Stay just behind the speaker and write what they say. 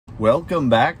Welcome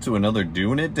back to another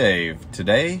Doing It Dave.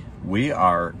 Today we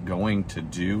are going to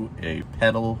do a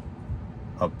pedal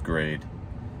upgrade.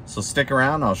 So stick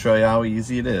around, I'll show you how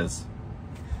easy it is.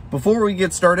 Before we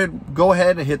get started, go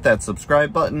ahead and hit that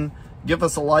subscribe button. Give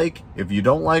us a like. If you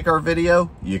don't like our video,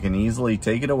 you can easily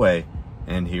take it away.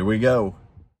 And here we go.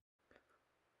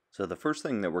 So the first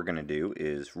thing that we're going to do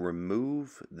is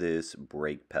remove this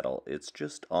brake pedal. It's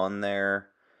just on there.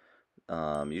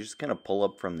 You just kind of pull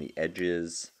up from the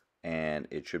edges and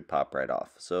it should pop right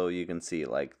off. So you can see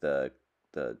like the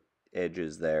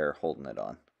edges there holding it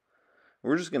on.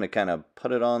 We're just going to kind of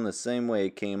put it on the same way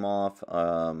it came off.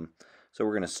 So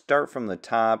we're going to start from the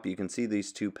top. You can see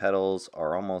these two pedals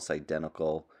are almost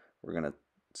identical. We're going to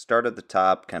start at the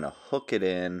top, kind of hook it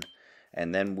in,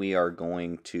 and then we are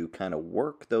going to kind of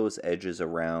work those edges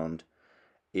around.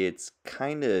 It's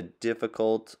kind of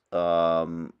difficult.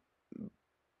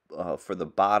 For the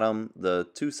bottom, the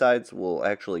two sides will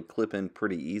actually clip in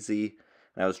pretty easy,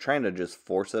 and I was trying to just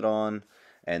force it on,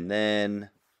 and then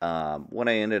what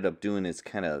I ended up doing is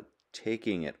kind of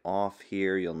taking it off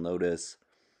here, you'll notice,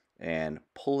 and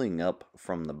pulling up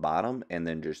from the bottom and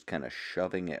then just kind of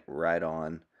shoving it right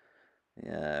on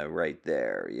right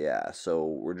there. Yeah, so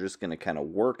we're just going to kind of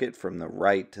work it from the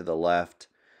right to the left,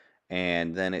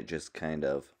 and then it just kind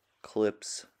of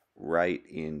clips right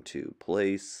into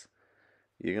place.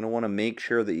 You're going to want to make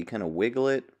sure that you kind of wiggle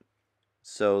it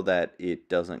so that it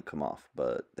doesn't come off,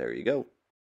 but there you go.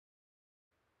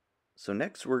 So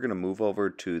next we're going to move over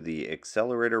to the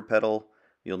accelerator pedal.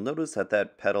 You'll notice that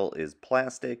that pedal is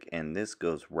plastic and this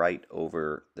goes right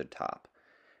over the top.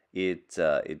 It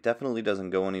definitely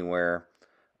doesn't go anywhere,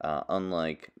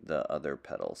 unlike the other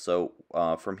pedal. So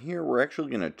from here we're actually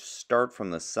going to start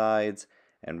from the sides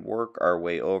and work our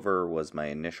way over, was my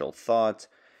initial thought.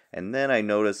 And then I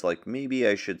noticed like maybe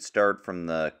I should start from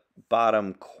the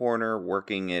bottom corner,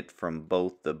 working it from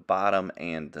both the bottom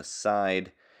and the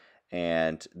side.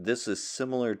 And this is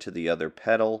similar to the other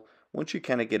pedal. Once you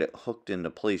kind of get it hooked into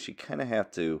place, you kind of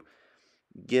have to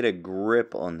get a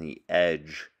grip on the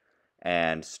edge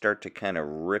and start to kind of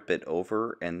rip it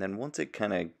over. And then once it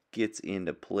kind of gets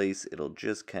into place, it'll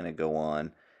just kind of go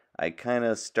on. I kind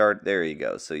of start, there you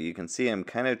go. So you can see I'm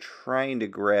kind of trying to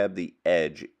grab the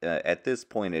edge. At this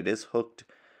point it is hooked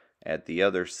at the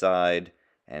other side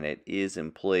and it is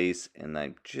in place, and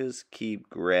I just keep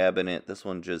grabbing it. This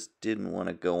one just didn't want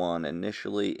to go on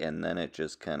initially, and then it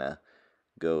just kind of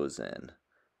goes in.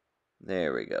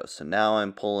 There we go. So now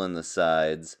I'm pulling the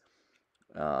sides,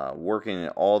 working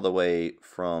it all the way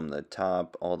from the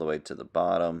top all the way to the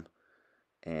bottom,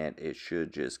 and it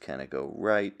should just kind of go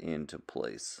right into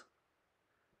place.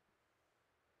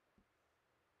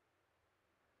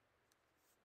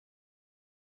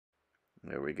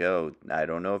 There we go. I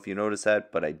don't know if you noticed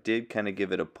that, but I did kind of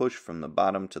give it a push from the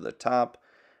bottom to the top.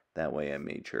 That way I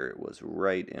made sure it was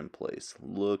right in place.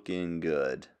 Looking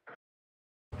good.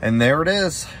 And there it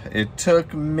is. It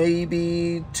took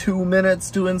maybe 2 minutes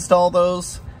to install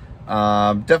those.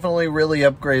 Definitely really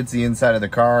upgrades the inside of the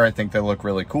car. I think they look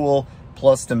really cool.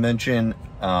 Plus, to mention,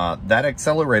 that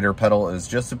accelerator pedal is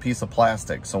just a piece of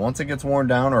plastic. So once it gets worn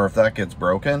down, or if that gets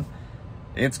broken,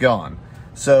 it's gone.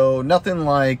 So nothing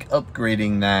like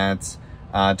upgrading that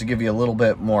to give you a little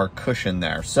bit more cushion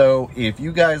there. So if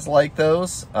you guys like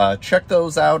those, check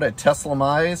those out at Tesla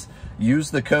Mize.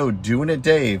 Use the code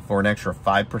DoingItDave for an extra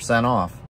 5% off.